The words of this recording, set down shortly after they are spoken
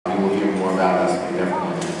more about us, we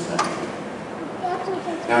definitely understand.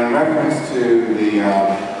 Now, in reference to the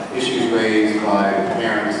issues raised by the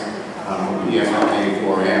parents from PSRA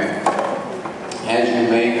 4M, as you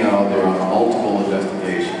may know, there are multiple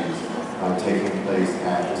investigations taking place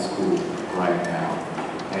at the school right now.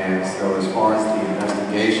 And so as far as the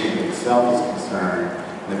investigation itself is concerned,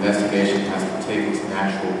 the investigation has to take its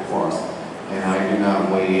natural course. And I do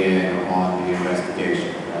not weigh in on the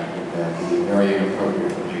investigation. That would be very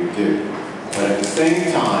inappropriate for me to do. But at the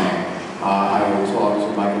same time, I will talk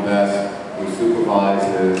to Michael Best, who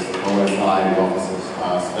supervises OSI, the Office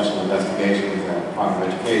of Special Investigations at the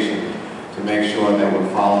Department of Education, to make sure that we're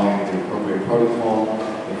following the appropriate protocol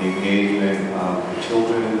in the engagement of the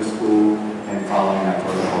children in the school and following that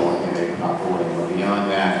protocol in a proper way. But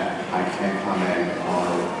beyond that, I can't comment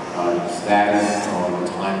on the status or the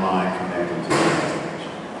timeline connected to the investigation.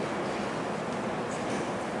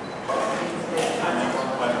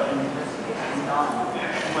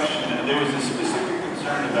 Question. There was a specific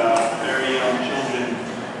concern about very young children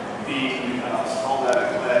being called out of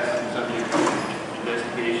class and subject to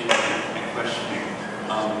investigation and questioning.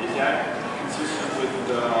 Is that consistent with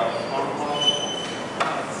the protocol?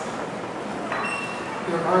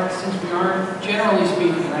 There are, since we are, generally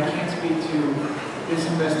speaking, and I can't speak to this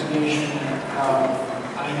investigation,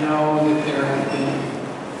 I know that there have been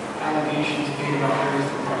allegations made about various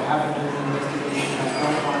things that happened during the investigation. I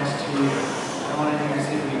don't want anything I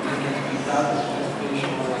say to be taken to be about this investigation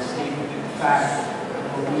or a statement in fact. I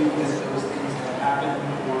believe that those things have happened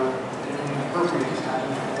or anything inappropriate has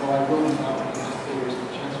happened, although I will be talking to investigators and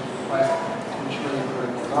chancellor's request to ensure that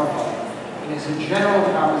protocols are followed. And as a general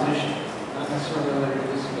proposition, not necessarily related to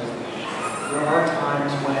this investigation, there are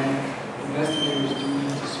times when investigators do need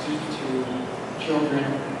to speak to children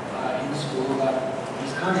in the school about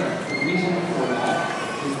misconduct. The reason for that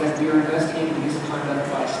is that we are investigating misconduct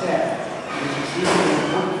by staff. It's exceedingly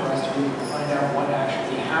important for us to really find out what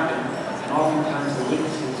actually happened, and oftentimes the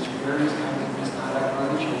witnesses to various kinds of misconduct are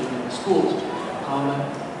the children in the schools.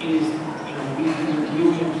 These are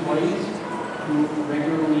DOE employees who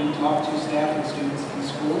regularly talk to staff and students in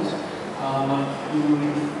schools,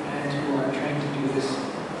 who are trained to do this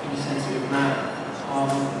in a sensitive manner.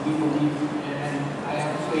 We believe, and I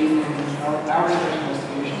have faith in our Special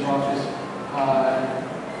Investigations Office,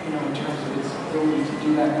 in terms of its ability to do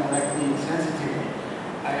that correctly and sensitively.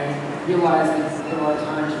 I realize that there are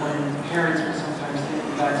times when parents will sometimes think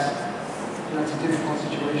that it's a difficult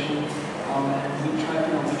situation, and we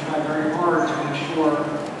try very hard to make sure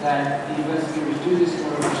that the investigators do this in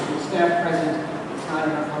order for school staff present. It's not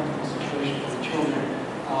an uncomfortable situation for the children,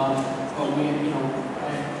 but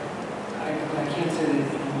I can't say that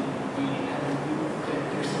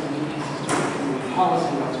there's some pieces to the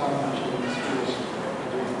policy about talking about children in schools.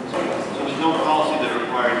 So there's no policy that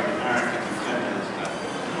requires the parent to consent to this stuff?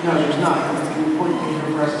 No, there's not. The important thing here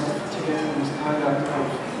for us is to get to the misconduct of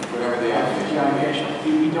Whatever the allegation.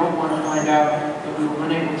 We don't want to find out that we were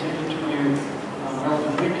unable to interview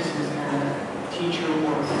relevant witnesses and a teacher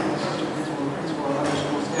or assistant principal or other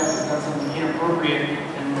school staff has done something inappropriate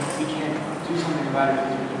and we can't do something about it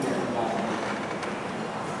because we can get involved.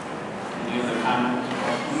 Any other comments?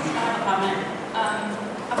 I have a comment.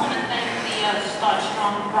 I want to thank the Start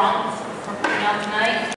Strong Bronx for coming out tonight.